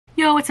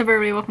Yo, what's up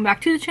everybody? Welcome back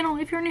to the channel.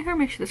 If you're new here,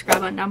 make sure to subscribe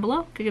button down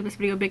below. To give this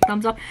video a big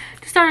thumbs up.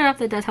 To start it off,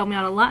 that does help me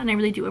out a lot and I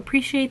really do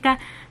appreciate that.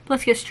 But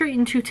let's get straight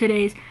into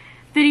today's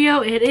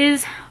video. It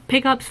is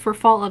pickups for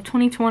fall of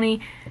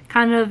 2020,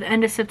 kind of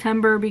end of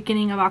September,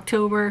 beginning of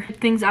October.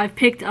 Things I've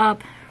picked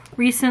up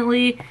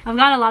recently. I've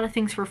got a lot of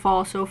things for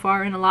fall so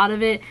far, and a lot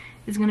of it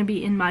is going to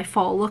be in my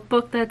fall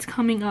lookbook that's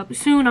coming up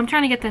soon. I'm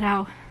trying to get that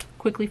out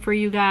quickly for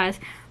you guys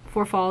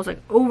before fall is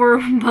like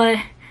over, but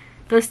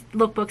those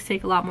lookbooks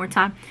take a lot more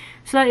time.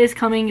 So that is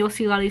coming. You'll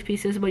see a lot of these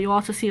pieces, but you'll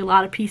also see a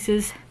lot of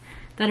pieces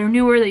that are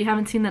newer that you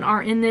haven't seen that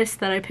aren't in this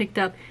that I picked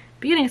up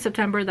beginning of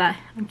September that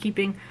I'm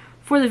keeping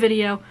for the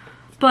video.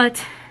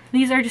 But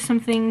these are just some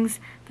things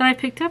that I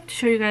picked up to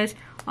show you guys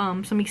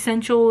some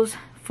essentials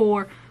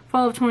for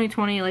fall of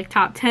 2020, like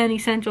top 10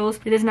 essentials.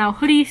 It is now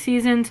hoodie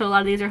season, so a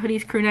lot of these are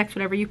hoodies, crew necks,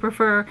 whatever you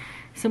prefer.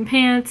 Some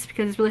pants,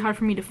 because it's really hard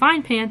for me to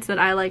find pants that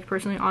I like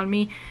personally on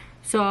me.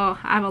 So I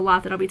have a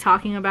lot that I'll be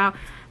talking about.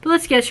 But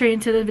let's get straight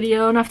into the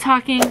video. Enough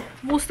talking.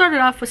 We'll start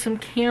it off with some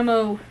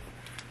camo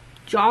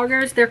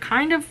joggers.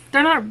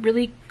 They're not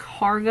really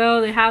cargo.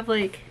 They have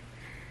like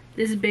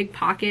this big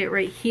pocket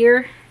right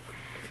here,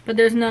 but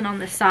there's none on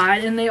the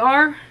side. And they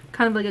are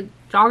kind of like a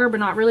jogger,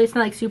 but not really. It's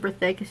not like super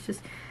thick. It's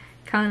just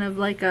kind of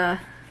like a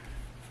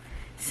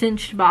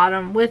cinched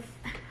bottom with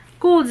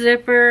gold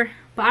zipper.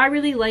 But I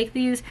really like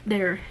these.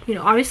 They're, you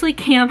know, obviously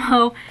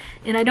camo,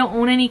 and I don't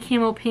own any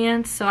camo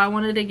pants, so I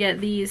wanted to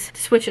get these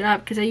to switch it up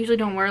because I usually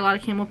don't wear a lot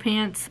of camo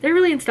pants. They're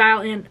really in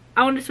style, and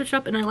I wanted to switch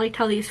up, and I liked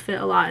how these fit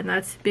a lot, and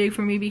that's big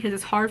for me because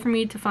it's hard for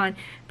me to find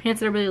pants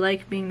that I really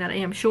like, being that I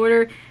am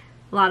shorter.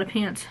 A lot of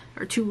pants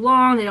are too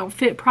long, they don't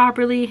fit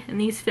properly, and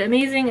these fit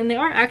amazing, and they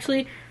are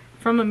actually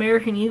from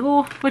American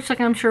Eagle, which, like,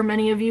 I'm sure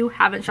many of you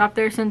haven't shopped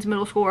there since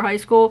middle school or high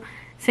school.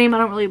 Same, I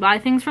don't really buy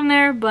things from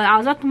there, but I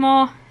was at the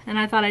mall and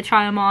I thought I'd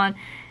try them on,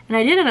 and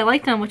I did, and I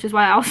liked them, which is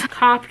why I also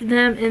copped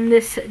them in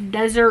this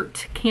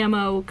desert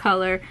camo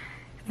color.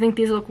 I think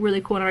these look really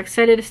cool, and I'm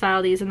excited to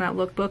style these in that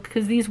lookbook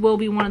because these will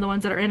be one of the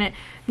ones that are in it.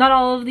 Not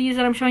all of these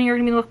that I'm showing you are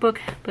going to be in the lookbook,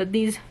 but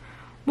these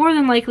more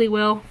than likely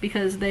will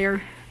because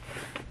they're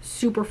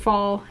super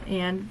fall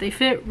and they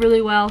fit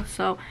really well.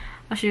 So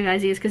I'll show you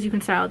guys these because you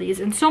can style these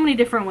in so many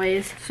different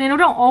ways. So, you know,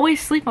 don't always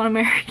sleep on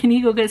American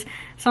Eagle because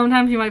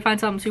sometimes you might find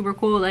something super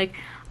cool like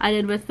I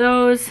did with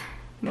those.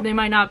 They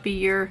might not be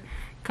your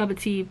cup of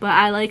tea, but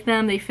I like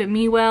them. They fit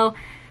me well.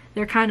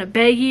 They're kind of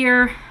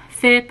baggier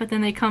fit, but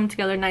then they come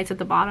together nice at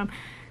the bottom,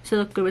 so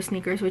they look good with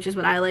sneakers, which is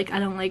what I like. I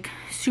don't like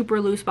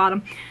super loose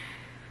bottom.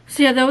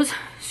 So yeah, those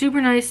super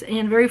nice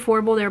and very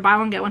affordable. They're buy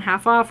one get one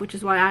half off, which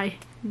is why I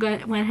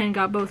went ahead and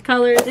got both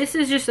colors. This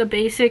is just a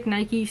basic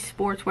Nike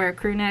sportswear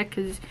crew neck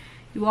because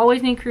you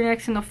always need crew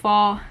necks in the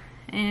fall,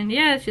 and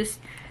yeah, it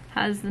just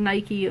has the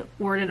Nike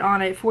worded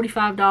on it.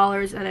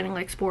 $45 at any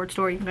like sports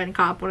store. You can go and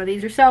cop one of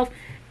these yourself,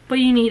 but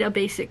you need a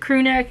basic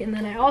crew neck. And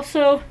then I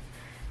also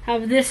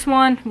have this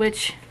one,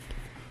 which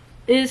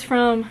is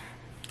from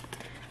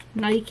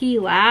Nike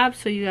Lab,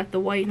 so you got the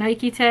white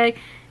Nike tag.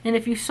 And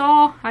if you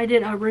saw, I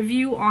did a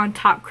review on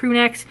top crew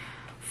necks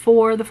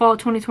for the fall of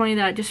 2020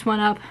 that just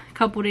went up a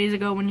couple days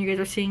ago when you guys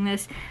are seeing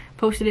this.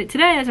 Posted it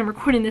today as I'm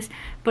recording this,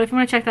 but if you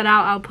want to check that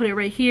out, I'll put it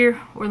right here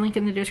or link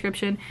in the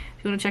description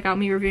if you want to check out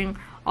me reviewing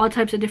all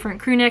types of different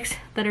crew necks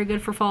that are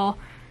good for fall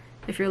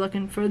if you're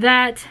looking for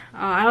that.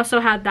 I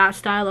also had that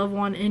style of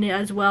one in it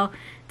as well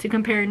to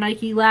compare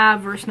Nike Lab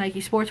versus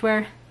Nike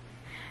Sportswear,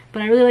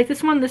 but I really like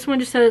this one. This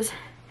one just says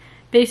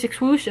basic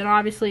swoosh and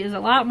obviously is a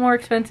lot more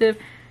expensive,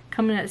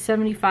 coming at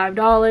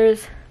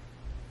 $75,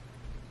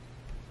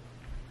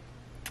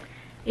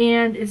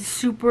 and is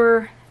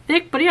super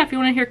thick. But yeah, if you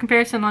want to hear a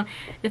comparison on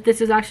if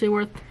this is actually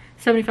worth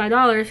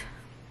 $75,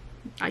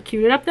 I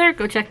queued it up there.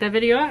 Go check that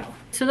video out.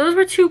 So those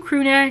were two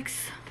crew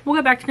necks. We'll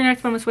get back to crew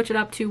necks, but I'm gonna switch it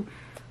up to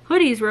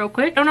hoodies real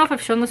quick. I don't know if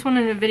I've shown this one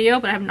in a video,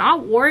 but I have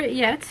not wore it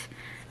yet.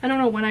 I don't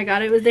know when I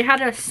got it. They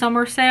had a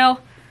summer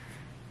sale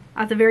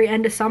at the very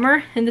end of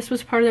summer, and this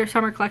was part of their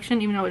summer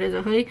collection, even though it is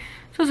a hoodie.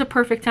 So it was a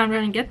perfect time to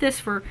run and get this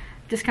for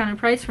discounted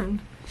price from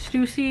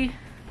Stussy.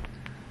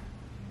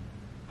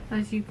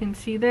 As you can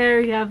see there,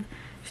 you have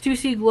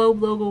Stussy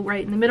Globe logo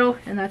right in the middle,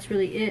 and that's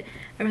really it.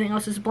 Everything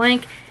else is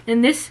blank,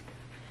 and this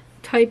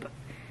type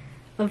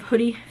of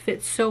hoodie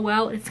fits so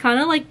well. It's kind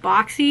of like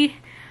boxy,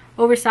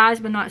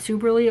 oversized, but not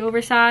superly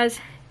oversized,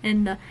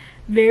 and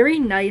very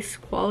nice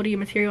quality of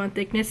material and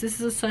thickness. This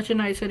is such a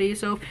nice hoodie,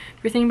 so if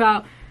you're thinking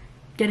about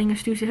getting a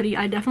Stussy hoodie,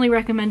 I definitely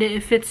recommend it.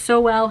 It fits so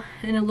well,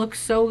 and it looks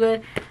so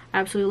good. I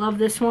absolutely love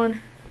this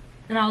one,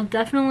 and I'll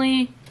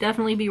definitely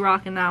be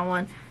rocking that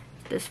one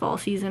this fall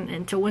season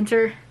into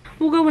winter.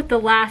 We'll go with the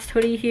last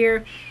hoodie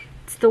here.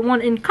 It's the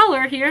one in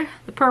color here,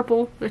 the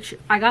purple, which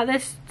I got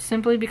this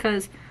simply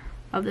because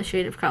of the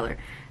shade of color.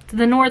 It's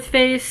the North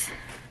Face,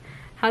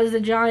 has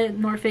the giant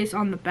North Face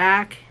on the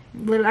back.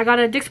 I got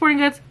it at Dick's Sporting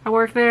Goods. I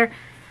work there,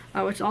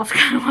 which is also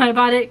kind of why I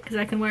bought it, because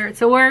I can wear it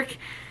to work.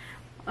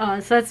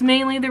 So that's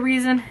mainly the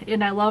reason,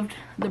 and I loved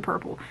the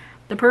purple.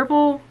 The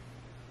purple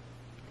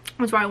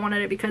was why I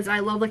wanted it, because I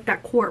love like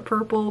that quart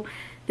purple,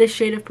 this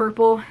shade of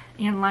purple,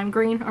 and lime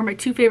green are my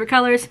two favorite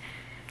colors.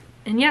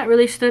 And yeah, it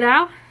really stood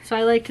out. So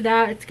I liked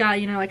that. It's got,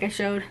 you know, like I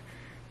showed,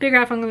 big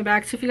graphic on the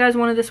back. So if you guys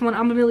wanted this one,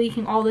 I'm going to be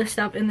linking all this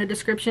stuff in the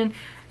description.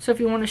 So if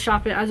you want to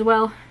shop it as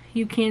well,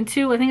 you can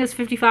too. I think it's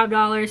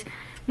 $55.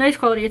 Nice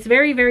quality. It's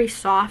very, very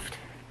soft.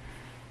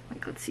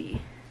 Like, let's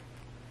see.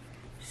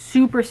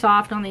 Super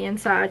soft on the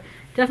inside.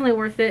 Definitely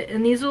worth it.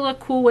 And these will look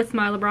cool with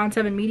my LeBron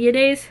 7 media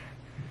days,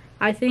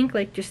 I think.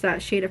 Like, just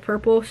that shade of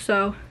purple.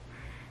 So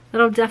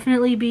that'll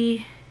definitely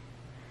be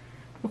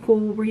a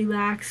cool,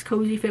 relaxed,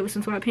 cozy fit with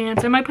some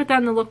sweatpants. I might put that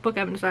in the lookbook. I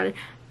haven't decided.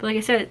 But like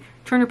I said,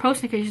 turn your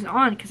post notifications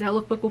on because that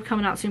lookbook will be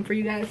coming out soon for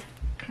you guys.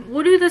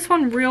 We'll do this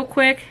one real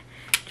quick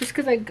just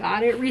because I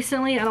got it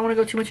recently. I don't want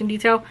to go too much in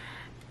detail,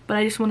 but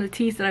I just wanted to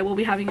tease that I will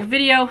be having a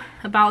video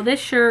about this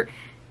shirt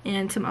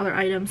and some other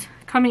items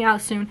coming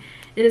out soon.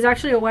 It is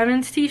actually a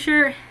women's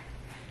t-shirt. It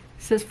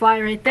says Fly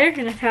right there,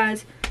 and it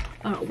has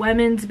a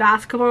women's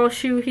basketball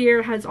shoe here.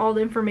 It has all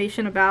the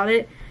information about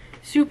it.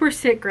 Super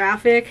sick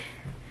graphic.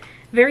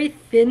 Very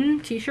thin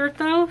t-shirt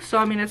though, so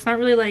I mean it's not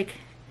really like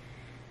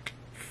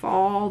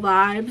fall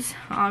vibes.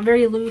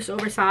 Very loose,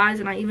 oversized,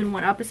 and I even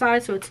went up a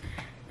size, so it's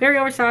very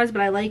oversized,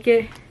 but I like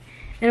it.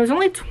 And it was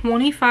only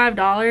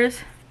 $25.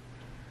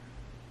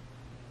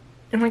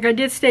 And like I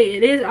did state,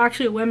 it is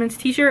actually a women's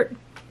t-shirt,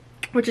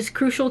 which is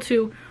crucial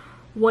to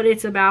what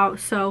it's about.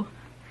 So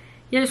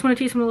yeah, I just want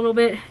to tease them a little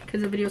bit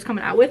because the video is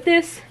coming out with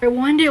this. I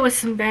wanted it with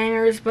some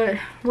bangers, but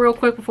real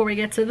quick before we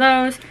get to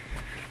those,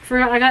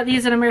 I got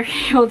these at American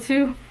Eagle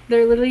too.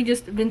 They're literally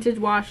just vintage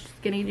washed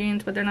skinny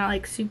jeans, but they're not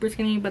like super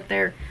skinny, but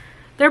they're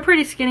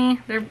pretty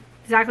skinny. They're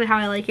exactly how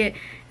I like it.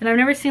 And I've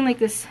never seen like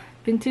this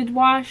vintage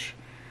wash,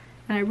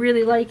 and I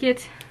really like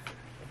it.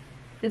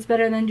 It's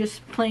better than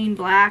just plain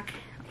black,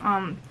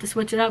 to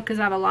switch it up, because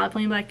I have a lot of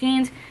plain black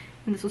jeans,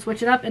 and this will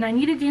switch it up. And I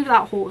needed jeans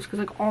without holes because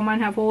like all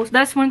mine have holes.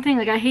 That's one thing,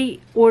 like I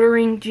hate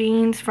ordering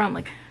jeans from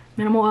like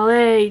Minimal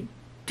LA,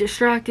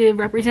 Distractive,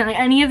 Represent, like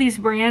any of these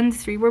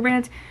brands, streetwear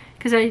brands,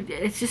 because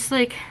it's just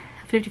like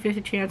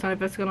 50-50 chance on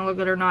if it's gonna look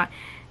good or not,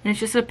 and it's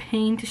just a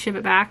pain to ship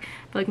it back.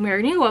 But like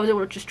American Eagle, I was able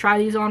to just try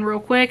these on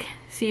real quick,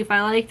 see if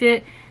I liked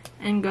it,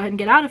 and go ahead and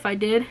get out if I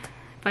did.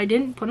 If I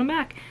didn't, put them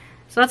back.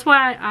 So that's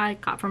why I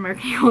got from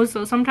American Eagle.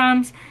 So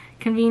sometimes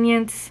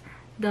convenience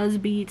does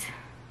beat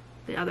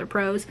the other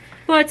pros.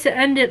 But to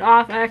end it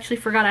off, I actually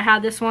forgot I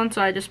had this one,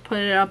 so I just put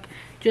it up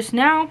just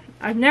now.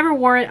 I've never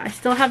wore it. I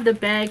still have the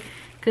bag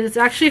because it's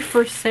actually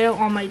for sale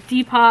on my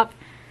Depop.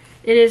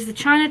 It is the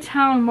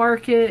Chinatown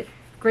Market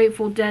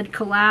Grateful Dead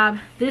collab.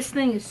 This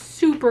thing is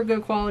super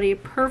good quality,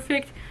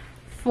 perfect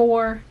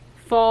for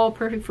fall,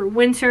 perfect for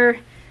winter.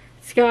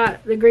 It's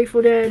got the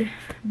Grateful Dead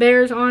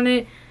bears on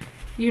it,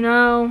 you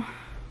know,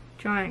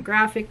 giant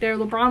graphic there.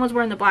 LeBron was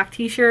wearing the black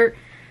t-shirt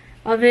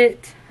of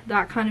it.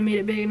 That kind of made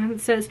it big, and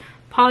it says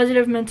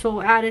positive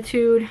mental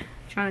attitude,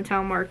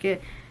 Chinatown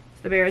Market.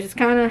 It's the bears. It's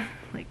kind of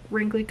like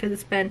wrinkly because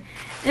it's been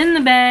in the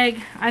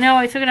bag. I know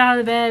I took it out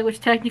of the bag, which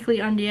technically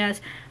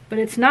undies, but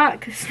it's not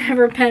because it's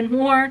never been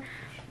worn.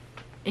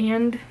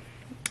 And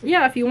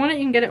yeah, if you want it,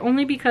 you can get it,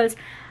 only because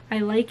I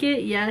like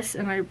it, yes,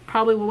 and I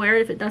probably will wear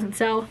it if it doesn't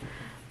sell.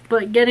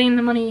 But getting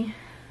the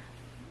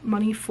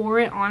money for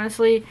it,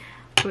 honestly,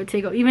 would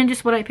take even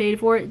just what I paid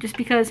for it, just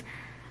because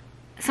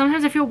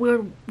sometimes I feel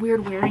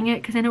weird wearing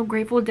it, because I know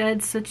Grateful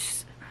Dead's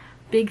such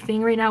big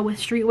thing right now with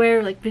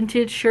streetwear, like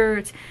vintage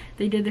shirts.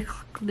 They did the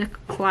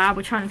collab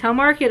with Chinatown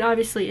Market,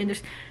 obviously, and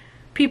just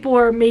people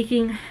are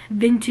making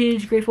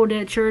vintage Grateful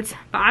Dead shirts,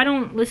 but I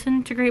don't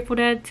listen to Grateful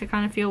Dead to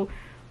kind of feel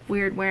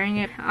weird wearing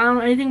it. I don't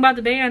know anything about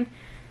the band,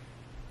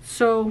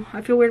 so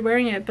I feel weird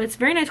wearing it, but it's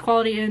very nice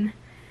quality, and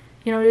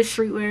you know, it is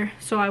streetwear,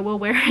 so I will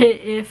wear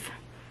it if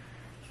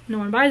no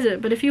one buys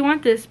it. But if you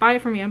want this, buy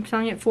it from me. I'm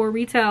selling it for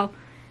retail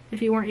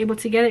if you weren't able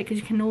to get it, because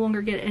you can no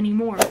longer get it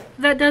anymore.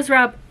 That does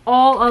wrap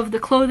all of the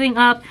clothing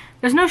up.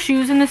 There's no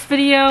shoes in this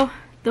video.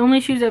 The only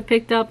shoes I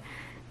picked up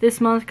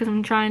this month, because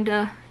I'm trying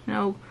to, you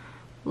know,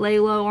 lay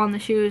low on the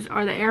shoes,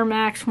 are the Air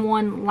Max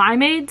 1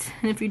 Limeades.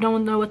 And if you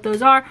don't know what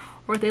those are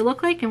or what they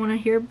look like and want to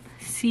hear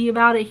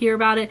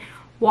about it,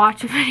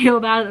 watch a video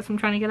about it. That's what I'm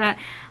trying to get at.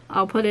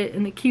 I'll put it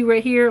in the queue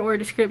right here or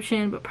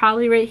description, but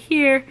probably right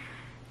here,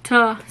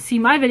 to see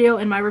my video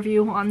and my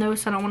review on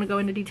those. So I don't want to go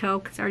into detail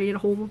because I already did a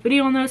whole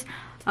video on those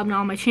up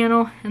now on my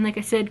channel. And like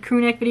I said, crew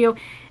neck video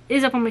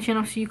is up on my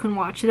channel, so you can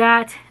watch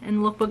that. And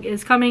the lookbook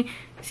is coming.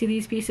 See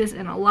these pieces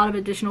and a lot of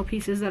additional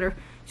pieces that are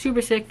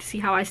super sick to see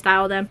how I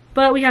style them.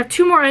 But we have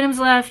 2 more items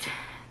left,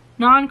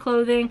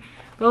 non-clothing.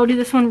 But I'll do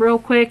this one real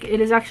quick.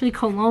 It is actually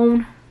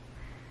cologne.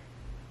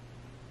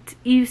 It's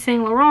Yves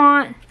Saint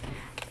Laurent.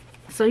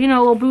 So, you know,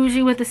 a little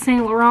bougie with the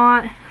Saint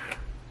Laurent.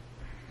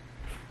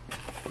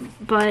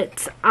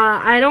 But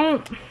I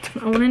don't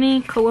own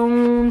any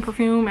cologne,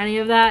 perfume, any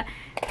of that.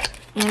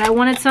 And I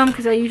wanted some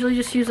because I usually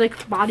just use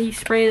like body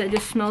spray that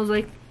just smells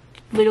like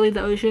literally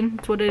the ocean.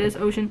 That's what it is,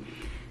 ocean.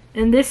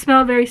 And this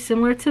smelled very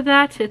similar to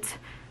that. It's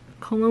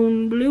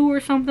cologne blue or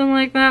something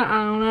like that.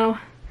 I don't know.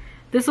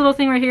 This little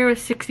thing right here was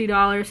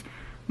 $60.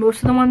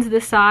 Most of the ones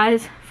this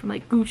size from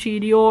like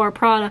Gucci, Dior,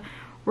 Prada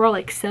were all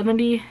like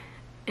 $70,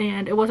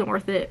 and it wasn't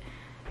worth it.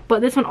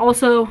 But this one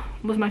also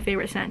was my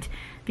favorite scent.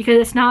 because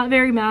it's not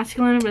very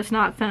masculine, but it's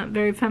not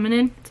very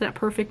feminine. It's that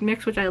perfect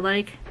mix, which I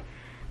like.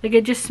 Like,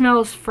 it just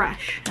smells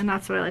fresh, and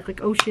that's what I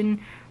like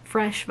ocean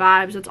fresh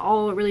vibes. That's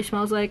all it really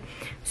smells like.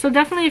 So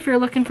definitely, if you're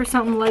looking for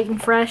something light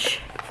and fresh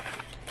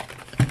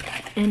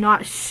and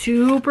not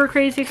super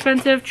crazy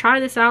expensive, try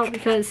this out,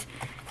 because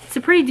it's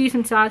a pretty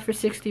decent size for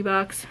 60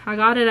 bucks. I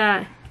got it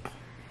at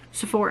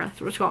Sephora.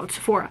 That's what it's called,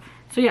 Sephora.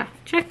 So yeah,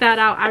 check that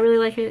out. I really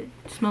like it.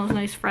 It smells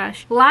nice,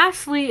 fresh.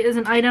 Lastly is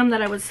an item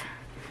that I was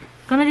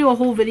gonna do a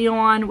whole video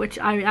on, which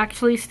I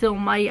actually still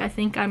might. I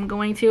think I'm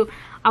going to.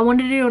 I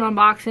wanted to do an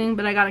unboxing,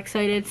 but I got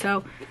excited,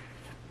 so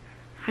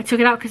I took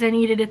it out because I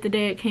needed it the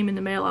day it came in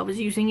the mail. I was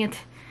using it,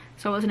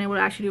 so I wasn't able to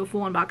actually do a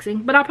full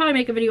unboxing. But I'll probably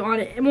make a video on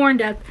it more in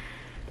depth,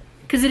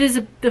 because it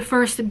is the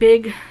first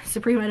big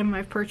Supreme item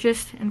I've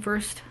purchased, and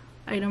first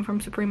item from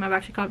Supreme I've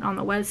actually gotten on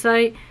the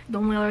website. The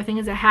only other thing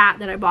is a hat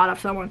that I bought off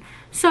someone.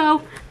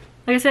 So,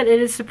 like I said,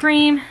 it is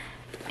Supreme,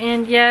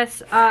 and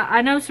yes,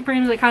 I know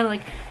Supreme's like kind of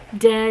like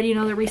dead, you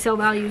know, the resale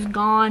value is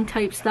gone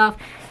type stuff,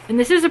 and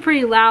this is a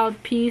pretty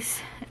loud piece,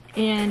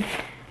 and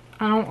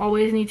I don't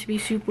always need to be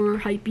super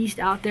hype beast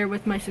out there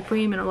with my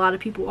Supreme, and a lot of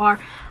people are.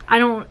 I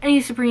don't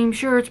any Supreme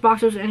shirts,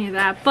 boxers, any of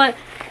that, but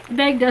the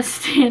bag does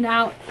stand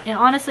out, and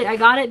honestly, I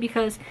got it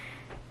because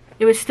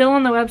it was still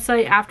on the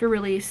website after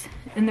release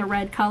in the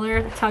red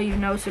color. That's how you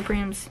know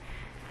Supreme's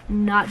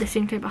not the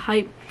same type of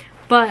hype.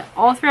 But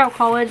all throughout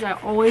college, I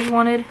always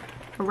wanted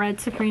a red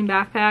Supreme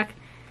backpack,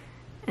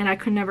 and I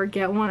could never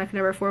get one. I could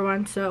never afford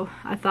one, so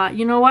I thought,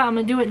 you know what, I'm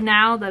gonna do it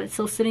now that it's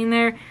still sitting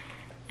there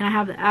and I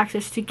have the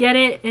access to get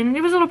it. And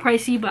it was a little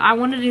pricey, but I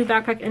wanted to do a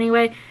backpack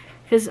anyway,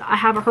 because I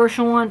have a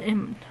Herschel one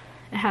and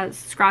it has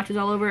scratches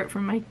all over it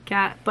from my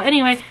cat. But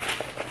anyway,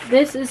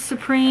 this is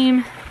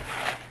Supreme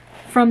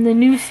from the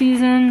new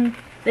season.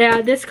 They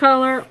had this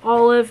color,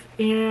 olive,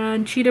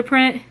 and cheetah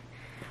print.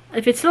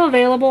 If it's still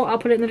available, I'll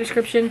put it in the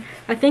description.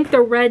 I think the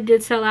red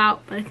did sell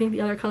out, but I think the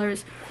other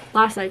colors,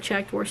 last I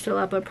checked, were still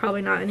up, but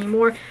probably not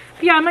anymore.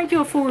 But yeah, I might do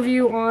a full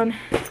review on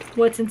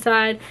what's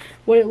inside,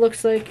 what it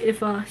looks like,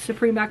 if a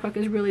Supreme backpack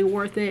is really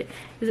worth it,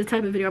 is the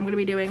type of video I'm going to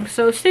be doing.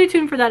 So stay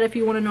tuned for that if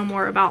you want to know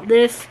more about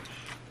this.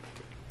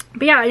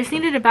 But yeah, I just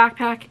needed a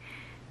backpack,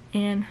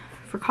 and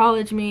for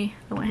college me,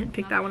 I went ahead and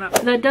picked that one up.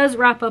 So that does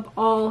wrap up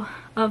all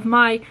of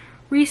my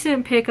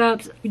recent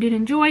pickups. If you did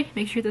enjoy,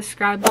 make sure to hit the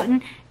subscribe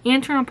button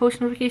and turn on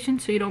post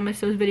notifications so you don't miss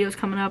those videos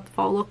coming up, the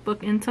fall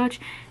lookbook and such.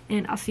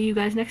 And I'll see you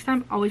guys next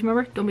time. Always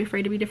remember, don't be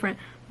afraid to be different.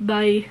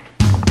 Bye.